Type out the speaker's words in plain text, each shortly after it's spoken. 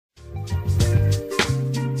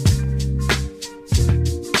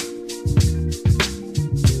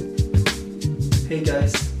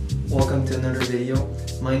to another video.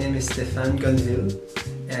 My name is Stéphane Gonville,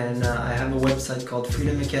 and I have a website called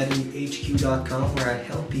freedomacademyhq.com where I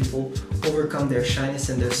help people overcome their shyness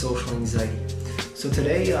and their social anxiety. So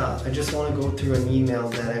today I just want to go through an email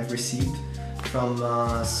that I've received from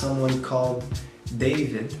someone called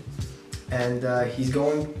David, and he's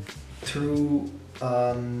going through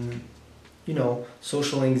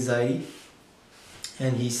social anxiety,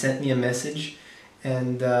 and he sent me a message,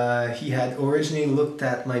 and he had originally looked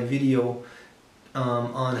at my video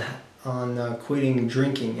on quitting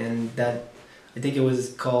drinking, and that I think it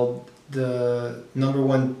was called the number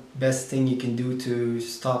one best thing you can do to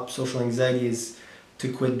stop social anxiety is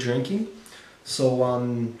to quit drinking. So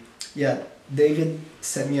yeah, David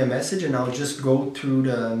sent me a message, and I'll just go through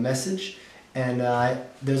the message, and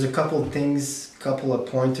there's a couple of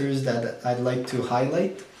pointers that I'd like to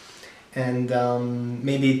highlight, and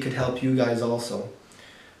maybe it could help you guys also.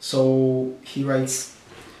 So he writes,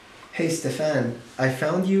 "Hey Stéphane, I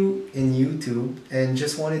found you in YouTube and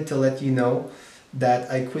just wanted to let you know that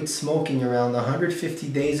I quit smoking around 150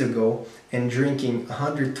 days ago and drinking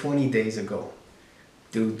 120 days ago."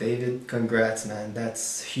 Dude, David, congrats, man.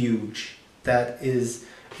 That's huge. That is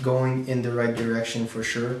going in the right direction for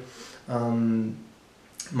sure.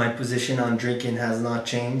 My position on drinking has not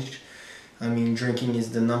changed. I mean, drinking is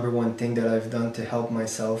the number one thing that I've done to help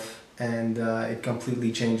myself, and it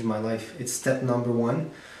completely changed my life. It's step number one.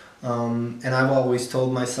 And I've always told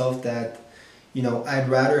myself that, I'd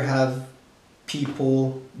rather have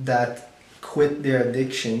people that quit their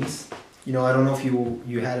addictions. I don't know if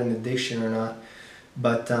you had an addiction or not,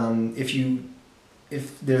 but if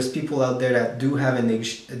there's people out there that do have an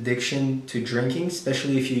addiction to drinking,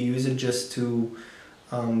 especially if you use it just to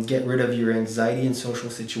get rid of your anxiety in social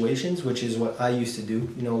situations, which is what I used to do,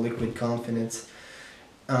 liquid confidence,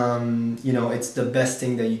 it's the best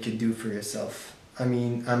thing that you could do for yourself. I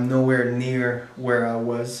mean, I'm nowhere near where I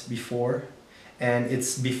was before, and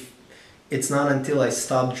it's not until I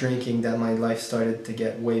stopped drinking that my life started to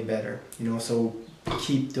get way better, so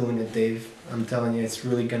keep doing it, Dave. I'm telling you, it's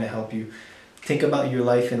really gonna help you. Think about your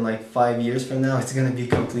life in like 5 years from now, it's gonna be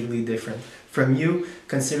completely different. From you,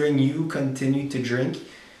 considering you continue to drink,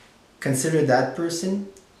 consider that person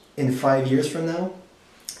in 5 years from now,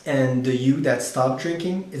 and the you that stopped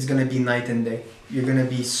drinking is gonna be night and day. You're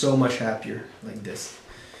gonna be so much happier like this.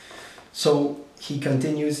 So he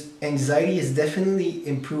continues, "Anxiety is definitely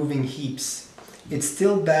improving heaps. It's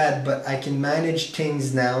still bad, but I can manage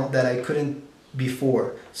things now that I couldn't before,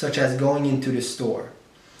 such as going into the store.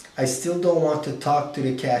 I still don't want to talk to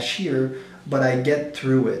the cashier, but I get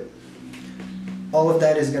through it. All of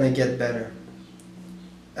that is going to get better."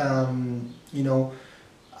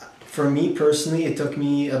 For me personally, it took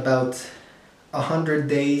me about 100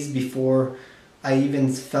 days before I even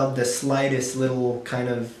felt the slightest little kind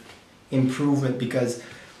of improvement, because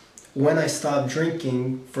when I stopped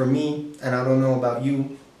drinking, for me, and I don't know about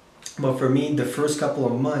you, but for me, the first couple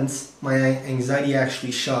of months, my anxiety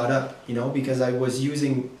actually shot up, because I was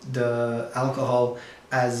using the alcohol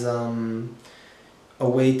as a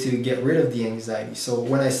way to get rid of the anxiety. So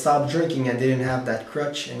when I stopped drinking, I didn't have that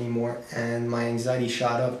crutch anymore, and my anxiety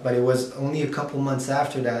shot up. But it was only a couple months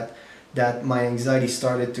after that my anxiety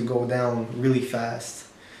started to go down really fast.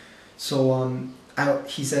 So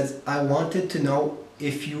he says, "I wanted to know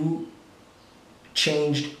if you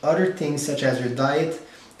changed other things such as your diet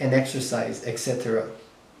and exercise, etc."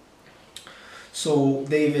 So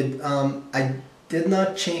David, I did not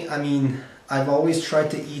change. I mean, I've always tried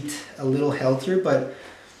to eat a little healthier, but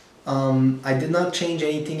I did not change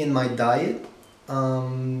anything in my diet.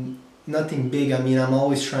 Nothing big. I mean, I'm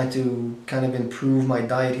always trying to kind of improve my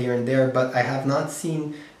diet here and there, but I have not seen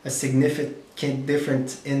a significant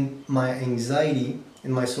difference in my anxiety,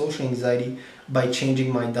 in my social anxiety, by changing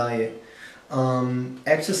my diet.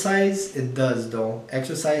 Exercise, it does though.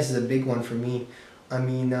 Exercise is a big one for me. I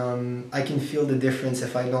mean, I can feel the difference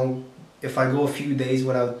if I go a few days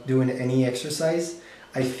without doing any exercise.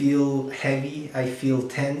 I feel heavy, I feel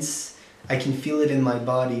tense, I can feel it in my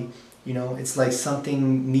body. It's like something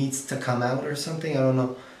needs to come out or something, I don't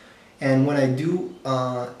know. And when I do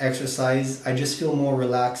exercise, I just feel more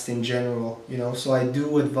relaxed in general, so I do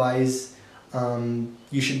advise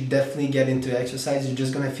you should definitely get into exercise. You're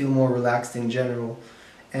just going to feel more relaxed in general,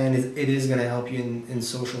 and it is going to help you in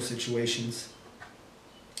social situations.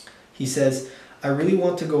 He says, "I really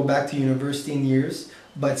want to go back to university in years,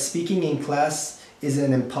 but speaking in class is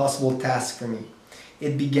an impossible task for me.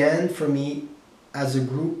 It began for me as a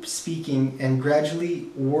group speaking and gradually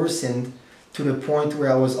worsened to the point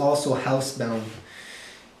where I was also housebound."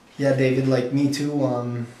 Yeah, David, like me too.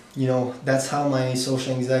 That's how my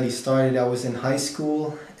social anxiety started. I was in high school,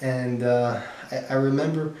 And I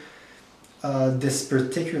remember this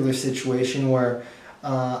particular situation where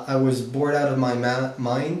I was bored out of my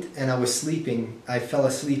mind and I was sleeping. I fell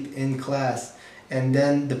asleep in class, and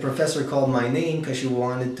then the professor called my name because she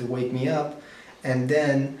wanted to wake me up, and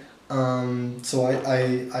then so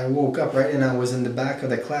I woke up, right, and I was in the back of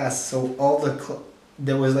the class. So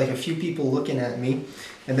there was like a few people looking at me,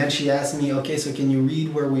 and then she asked me, okay, so can you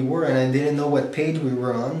read where we were? And I didn't know what page we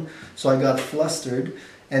were on, so I got flustered.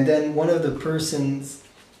 And then one of the persons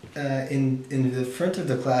in the front of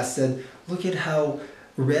the class said, look at how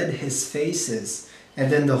red his face is. And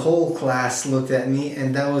then the whole class looked at me,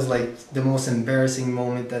 and that was like the most embarrassing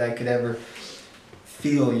moment that I could ever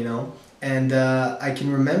feel, you know. And I can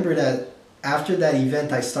remember that after that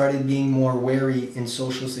event I started being more wary in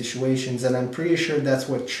social situations, and I'm pretty sure that's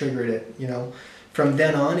what triggered it, you know. From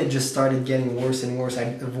then on it just started getting worse and worse.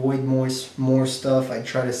 I'd avoid more stuff. I'd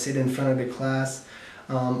try to sit in front of the class.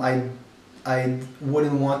 I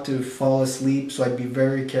wouldn't want to fall asleep, so I'd be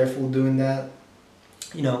very careful doing that,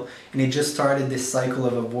 you know, and it just started this cycle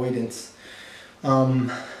of avoidance. You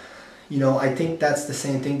know, I think that's the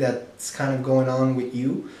same thing that's kind of going on with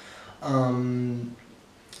you.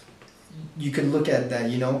 You could look at that,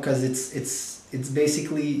 you know, because it's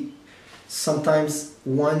basically sometimes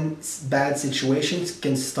one bad situation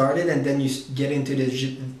can start it, and then you get into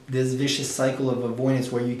this vicious cycle of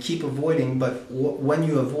avoidance where you keep avoiding, but when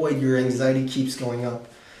you avoid, your anxiety keeps going up.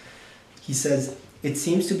 He says, it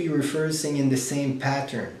seems to be reversing in the same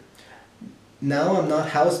pattern. Now I'm not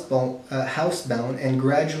housebound and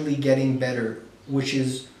gradually getting better, which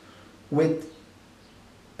is with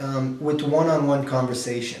one-on-one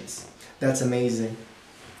conversations. That's amazing.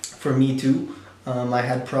 For me too. I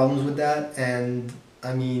had problems with that, and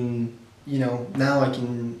I mean, you know, now I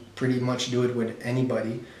can pretty much do it with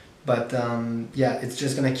anybody, but yeah, it's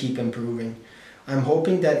just gonna keep improving. I'm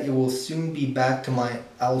hoping that I'll soon be back to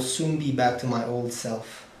my old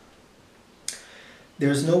self.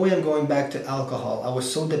 There's no way I'm going back to alcohol. I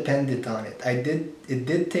was so dependent on it. It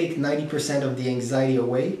did take 90% of the anxiety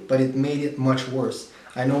away, but it made it much worse.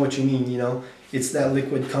 I know what you mean, you know, it's that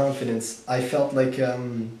liquid confidence. I felt like,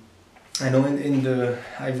 I know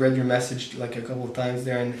I've read your message like a couple of times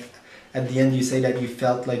there, and at the end you say that you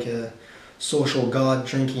felt like a social god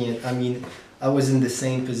drinking it. I mean, I was in the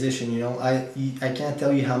same position, you know. I can't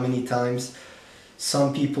tell you how many times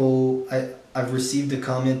some people, I've received the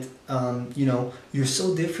comment, you know, you're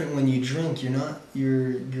so different when you drink. You know,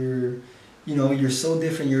 you're so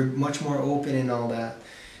different. You're much more open and all that.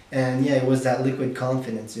 And yeah, it was that liquid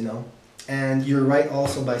confidence, you know. And you're right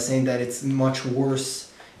also by saying that it's much worse.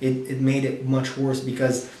 It made it much worse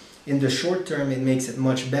because in the short term it makes it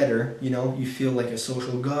much better, you know. You feel like a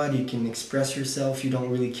social god, you can express yourself, you don't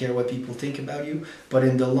really care what people think about you. But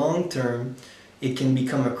in the long term, it can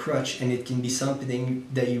become a crutch, and it can be something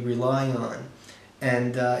that you rely on,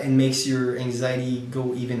 and it makes your anxiety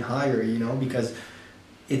go even higher, you know, because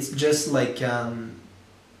it's just like,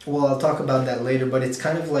 well, I'll talk about that later, but it's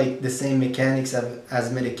kind of like the same mechanics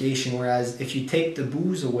as medication, whereas if you take the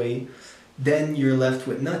booze away, then you're left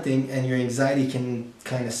with nothing, and your anxiety can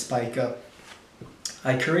kind of spike up.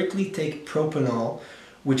 I currently take propanol,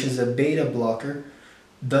 which is a beta blocker.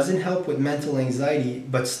 Doesn't help with mental anxiety,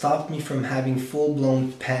 but stopped me from having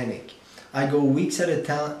full-blown panic. I go weeks at a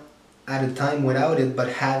time without it,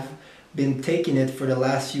 but have been taking it for the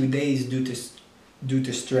last few days due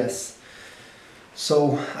to stress.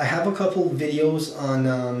 So I have a couple videos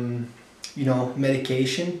on you know,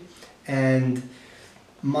 medication, and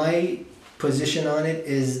my position on it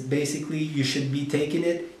is basically you should be taking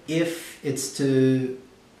it if it's to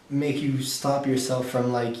make you stop yourself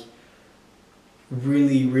from like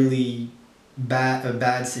really a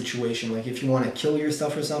bad situation. Like if you want to kill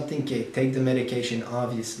yourself or something, okay, take the medication,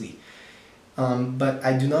 obviously. But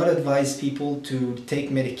I do not advise people to take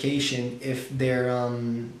medication if they're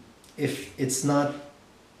if it's not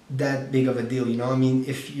that big of a deal, you know. I mean,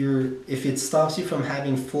 if it stops you from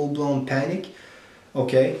having full-blown panic,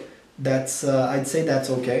 okay, that's I'd say that's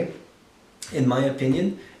okay, in my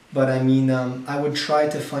opinion. But I mean, I would try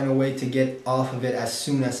to find a way to get off of it as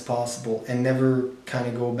soon as possible and never kind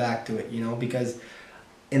of go back to it, you know, because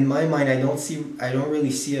in my mind I don't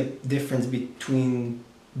really see a difference between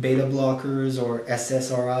beta blockers or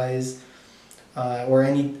SSRIs or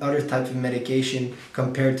any other type of medication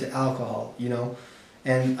compared to alcohol, you know.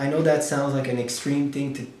 And I know that sounds like an extreme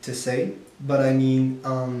thing to say, but I mean,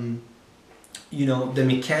 you know, the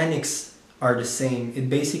mechanics are the same. It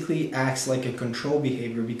basically acts like a control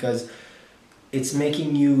behavior because it's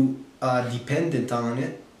making you dependent on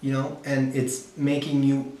it, you know, and it's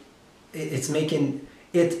making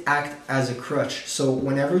it act as a crutch. So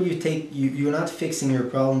whenever you're not fixing your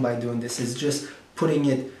problem by doing this, it's just putting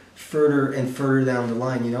it further and further down the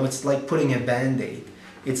line. You know, it's like putting a band-aid.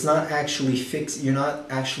 It's not actually you're not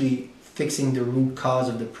actually fixing the root cause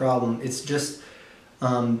of the problem. It's just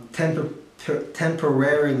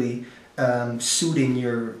temporarily soothing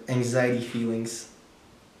your anxiety feelings.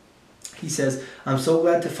 He says, I'm so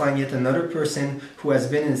glad to find yet another person who has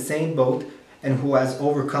been in the same boat and who has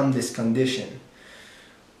overcome this condition.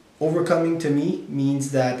 Overcoming to me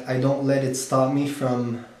means that I don't let it stop me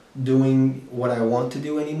from doing what I want to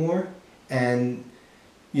do anymore. And,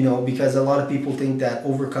 you know, because a lot of people think that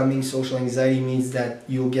overcoming social anxiety means that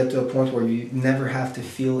you'll get to a point where you never have to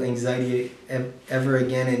feel anxiety ever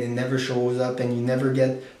again, and it never shows up and you never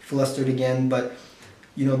get flustered again. But,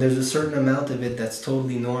 you know, there's a certain amount of it that's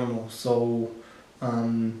totally normal. So,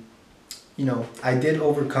 you know, I did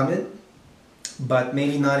overcome it, but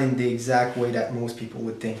maybe not in the exact way that most people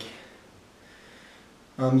would think.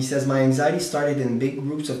 He says, my anxiety started in big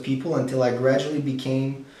groups of people until it gradually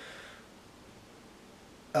became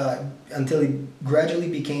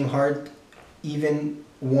hard, even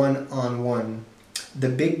one-on-one. The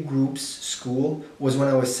big groups school was when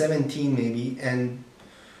I was 17 maybe, and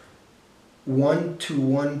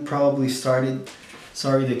one-to-one probably started.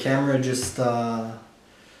 Sorry, the camera just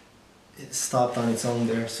it stopped on its own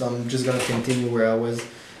there, so I'm just gonna continue where I was.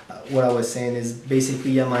 What I was saying is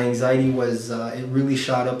basically, yeah, my anxiety was it really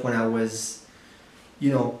shot up when I was,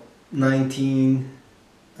 you know, 19,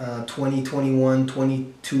 20, 21,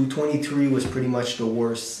 22, 23 was pretty much the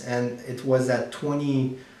worst, and it was at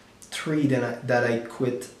 23 that I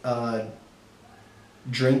quit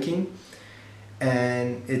drinking,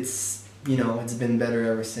 and it's, you know, it's been better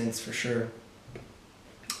ever since, for sure.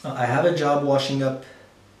 I have a job washing up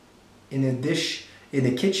in a dish in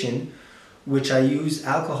the kitchen, which I use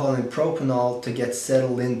alcohol and propanol to get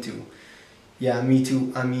settled into. Yeah, me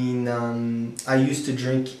too. I mean, I used to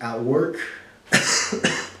drink at work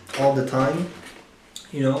all the time,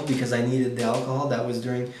 you know, because I needed the alcohol. That was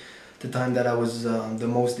during the time that I was the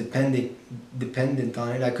most dependent on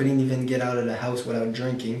it. I couldn't even get out of the house without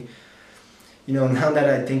drinking. You know, now that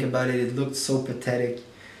I think about it, it looked so pathetic.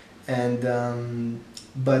 And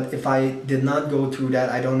but if I did not go through that,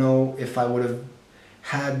 I don't know if I would have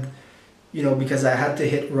had, you know, because I had to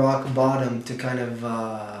hit rock bottom to kind of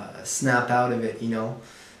snap out of it, you know.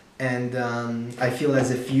 And I feel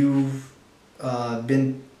as if you've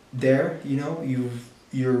been there, you know,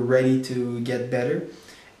 you're ready to get better,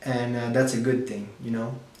 and that's a good thing, you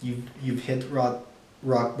know. You've hit rock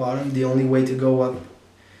bottom. The only way to go up,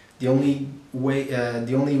 the only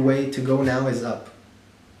way to go now is up.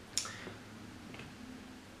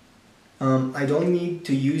 I don't need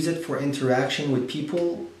to use it for interaction with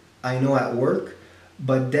people I know at work,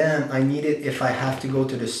 but damn, I need it if I have to go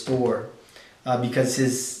to the store, because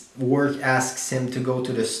his work asks him to go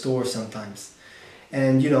to the store sometimes.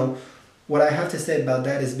 And, you know, what I have to say about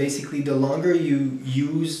that is basically the longer you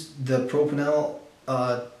use the propanol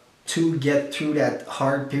to get through that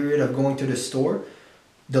hard period of going to the store,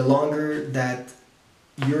 the longer that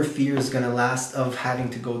your fear is going to last of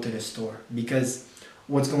having to go to the store. Because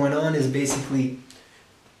what's going on is basically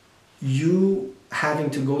you having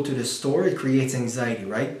to go to the store, it creates anxiety,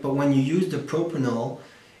 right? But when you use the propanol,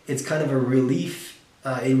 it's kind of a relief.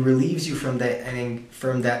 It relieves you from that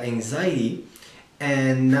anxiety,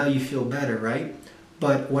 and now you feel better, right?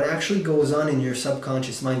 But what actually goes on in your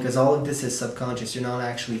subconscious mind, because all of this is subconscious, you're not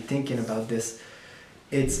actually thinking about this,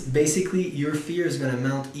 it's basically your fear is going to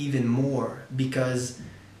mount even more, because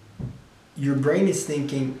your brain is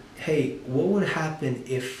thinking, hey, what would happen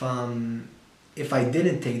if I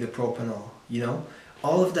didn't take the propanol? You know,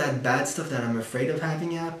 all of that bad stuff that I'm afraid of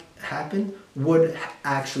having happen would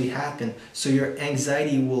actually happen. So your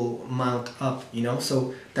anxiety will mount up, you know.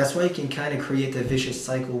 So that's why you can kind of create a vicious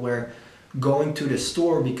cycle where going to the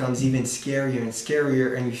store becomes even scarier and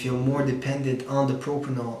scarier, and you feel more dependent on the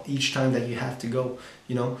propanol each time that you have to go,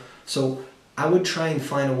 you know. So I would try and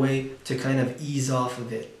find a way to kind of ease off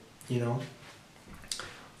of it, you know.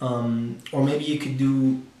 Or maybe you could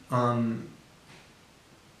do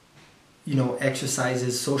you know,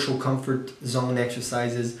 exercises, social comfort zone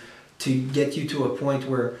exercises, to get you to a point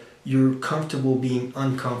where you're comfortable being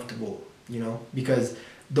uncomfortable, you know, because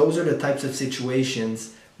those are the types of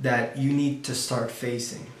situations that you need to start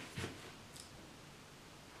facing.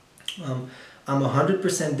 I'm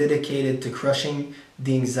 100% dedicated to crushing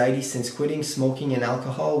the anxiety, since quitting smoking and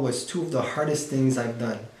alcohol was two of the hardest things I've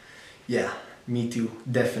done. Yeah, me too,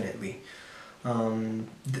 definitely.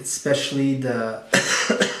 Especially the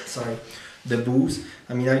the booze.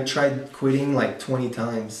 I mean, I tried quitting like 20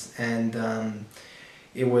 times, and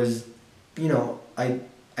It was, you know, I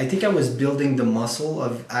think I was building the muscle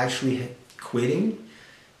of actually quitting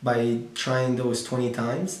by trying those 20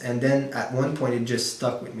 times, and then at one point it just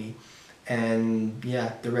stuck with me, and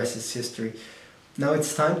yeah, the rest is history. Now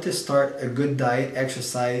it's time to start a good diet,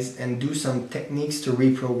 exercise, and do some techniques to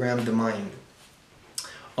reprogram the mind.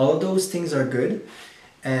 All those things are good,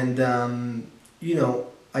 and you know,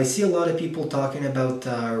 I see a lot of people talking about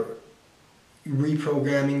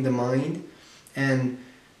reprogramming the mind, and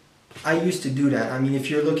I used to do that. I mean, if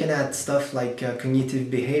you're looking at stuff like cognitive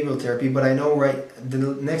behavioral therapy, but I know, right, the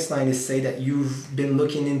next line is say that you've been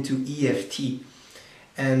looking into EFT.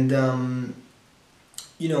 And,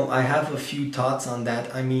 you know, I have a few thoughts on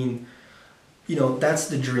that. I mean, you know, that's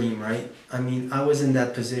the dream, right? I mean, I was in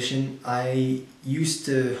that position. I used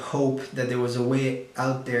to hope that there was a way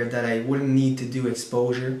out there that I wouldn't need to do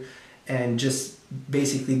exposure and just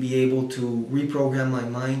basically be able to reprogram my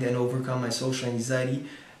mind and overcome my social anxiety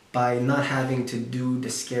by not having to do the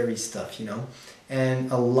scary stuff, you know.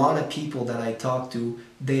 And a lot of people that I talk to,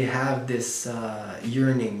 they have this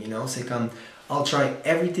yearning, you know. It's like, I'll try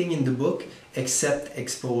everything in the book except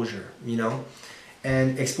exposure, you know.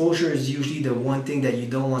 And exposure is usually the one thing that you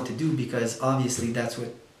don't want to do, because obviously that's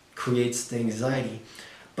what creates the anxiety.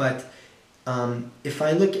 But if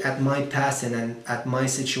I look at my past and at my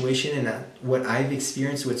situation and at what I've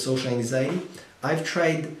experienced with social anxiety, I've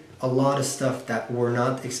tried a lot of stuff that were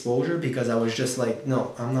not exposure, because I was just like,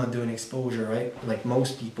 no, I'm not doing exposure, right? Like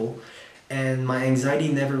most people. And my anxiety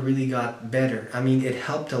never really got better. I mean, it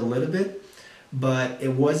helped a little bit, but it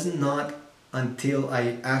was not until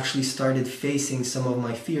I actually started facing some of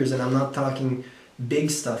my fears. And I'm not talking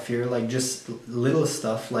big stuff here, like just little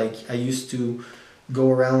stuff. Like I used to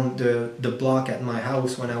go around the block at my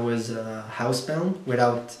house when I was housebound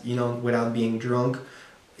without, you know, without being drunk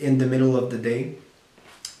in the middle of the day.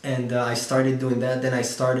 And I started doing that. Then I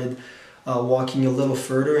started walking a little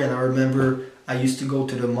further, and I remember I used to go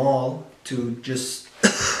to the mall to just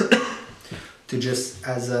to just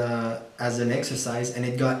as an exercise, and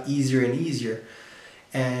it got easier and easier.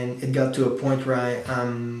 And it got to a point where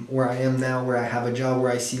I am now, where I have a job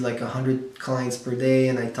where I see like 100 clients per day,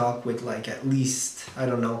 and I talk with like at least, I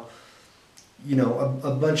don't know, you know, a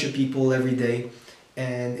bunch of people every day.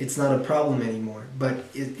 And it's not a problem anymore.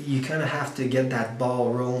 But you kind of have to get that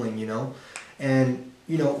ball rolling, you know, and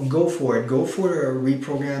you know, go for it. Go for a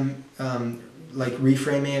reprogram, like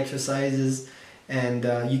reframing exercises, and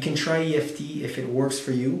you can try EFT if it works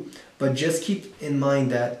for you. But just keep in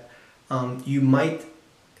mind that you might,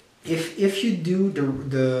 if you do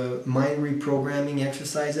the mind reprogramming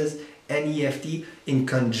exercises and EFT in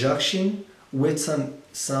conjunction with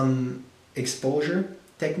some exposure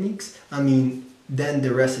techniques, I mean, then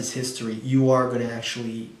the rest is history. You are going to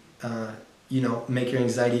actually, you know, make your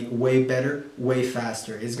anxiety way better, way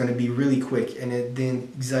faster. It's going to be really quick, and the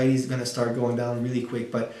anxiety is going to start going down really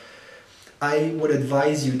quick. But I would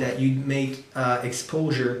advise you that you make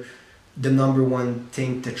exposure the number one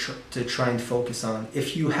thing to try and focus on.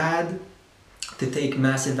 If you had to take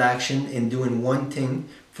massive action in doing one thing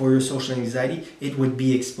for your social anxiety, it would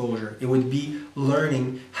be exposure. It would be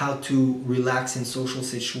learning how to relax in social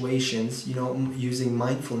situations, you know, using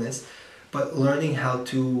mindfulness, but learning how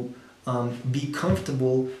to be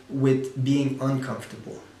comfortable with being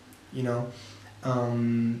uncomfortable, you know.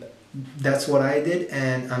 That's what I did,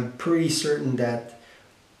 and I'm pretty certain that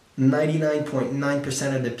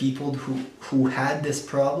 99.9% of the people who had this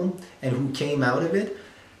problem and who came out of it,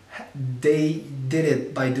 they did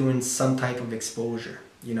it by doing some type of exposure,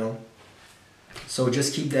 you know. So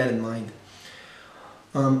just keep that in mind.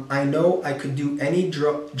 I know I could do any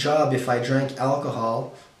job if I drank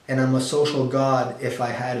alcohol, and I'm a social god if I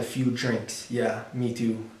had a few drinks. Yeah, me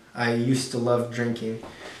too. I used to love drinking,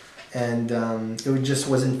 and it just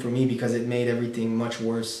wasn't for me because it made everything much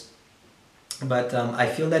worse. But I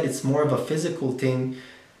feel that it's more of a physical thing,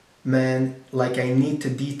 man, like I need to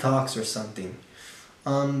detox or something.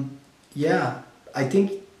 Yeah, I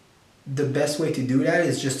think the best way to do that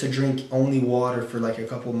is just to drink only water for like a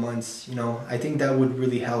couple months, you know. I think that would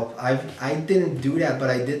really help. I didn't do that, but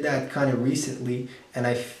I did that kind of recently, and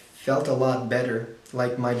I felt a lot better.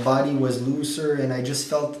 Like my body was looser, and I just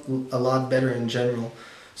felt a lot better in general.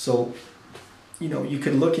 So, you know, you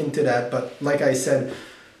could look into that, but like I said,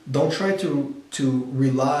 don't try to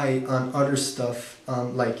rely on other stuff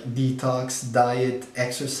like detox, diet,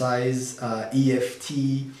 exercise,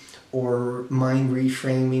 EFT, or mind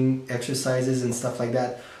reframing exercises and stuff like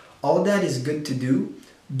that. All that is good to do,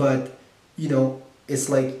 but you know, it's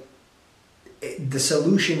like the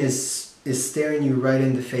solution is staring you right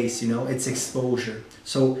in the face, you know. It's exposure.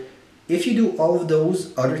 So if you do all of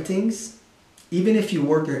those other things, even if you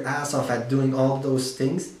work your ass off at doing all those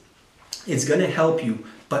things, it's gonna help you,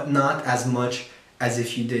 but not as much as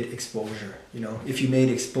if you did exposure. You know, if you made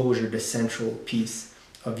exposure the central piece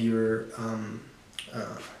of your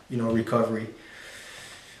recovery.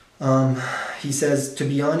 He says, to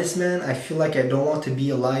be honest, man, I feel like I don't want to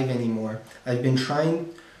be alive anymore. I've been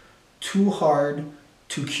trying too hard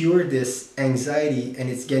to cure this anxiety and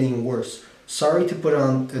it's getting worse. Sorry to put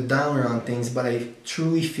on a downer on things, but I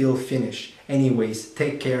truly feel finished. Anyways,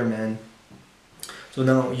 take care, man. So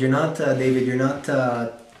no, you're not, David, you're not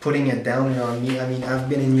putting a downer on me. I mean, I've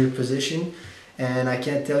been in your position, and I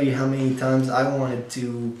can't tell you how many times I wanted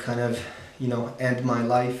to kind of, end my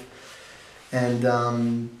life. And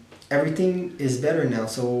everything is better now.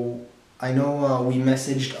 So I know we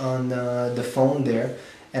messaged on the phone there,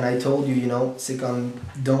 and I told you, Sikon,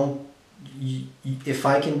 if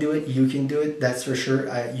I can do it, you can do it. That's for sure.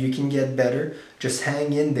 You can get better. Just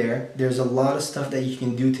hang in there. There's a lot of stuff that you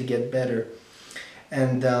can do to get better.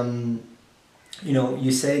 And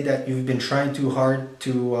you say that you've been trying too hard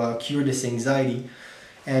to cure this anxiety,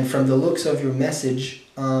 and from the looks of your message,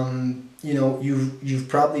 you've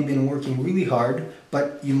probably been working really hard,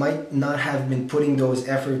 but you might not have been putting those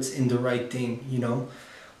efforts in the right thing.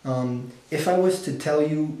 If I was to tell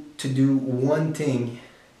you to do one thing,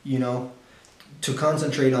 to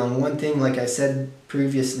concentrate on one thing, like I said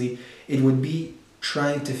previously, it would be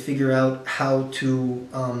trying to figure out how to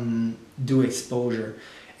do exposure.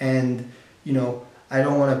 And I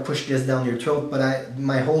don't want to push this down your throat, but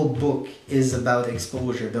my whole book is about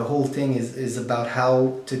exposure. The whole thing is about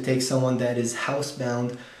how to take someone that is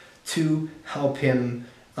housebound to help him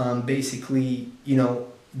basically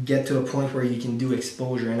get to a point where you can do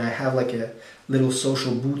exposure. And I have like a little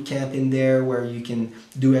social boot camp in there where you can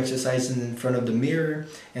do exercises in front of the mirror,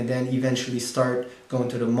 and then eventually start going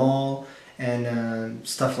to the mall and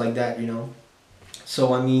stuff like that.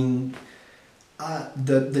 So I mean,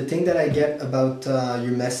 the thing that I get about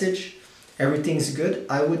your message, everything's good.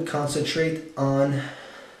 I would concentrate on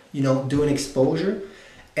doing exposure.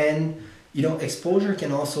 And exposure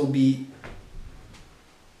can also be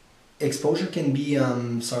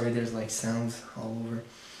sorry, there's like sounds all over.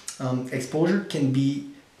 Exposure can be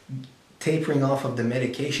tapering off of the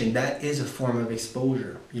medication. That is a form of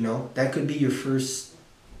exposure. That could be your first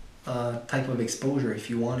type of exposure if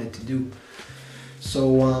you wanted to do. So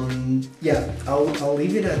yeah, I'll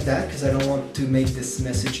leave it at that because I don't want to make this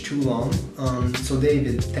message too long. So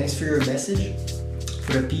David, thanks for your message.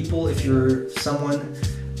 For the people, if you're someone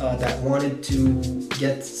that wanted to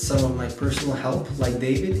get some of my personal help like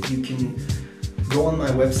David, you can go on my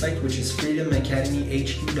website, which is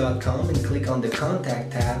freedomacademyhq.com, and click on the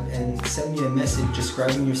contact tab and send me a message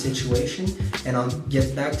describing your situation, and I'll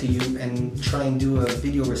get back to you and try and do a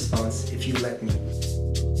video response if you let me.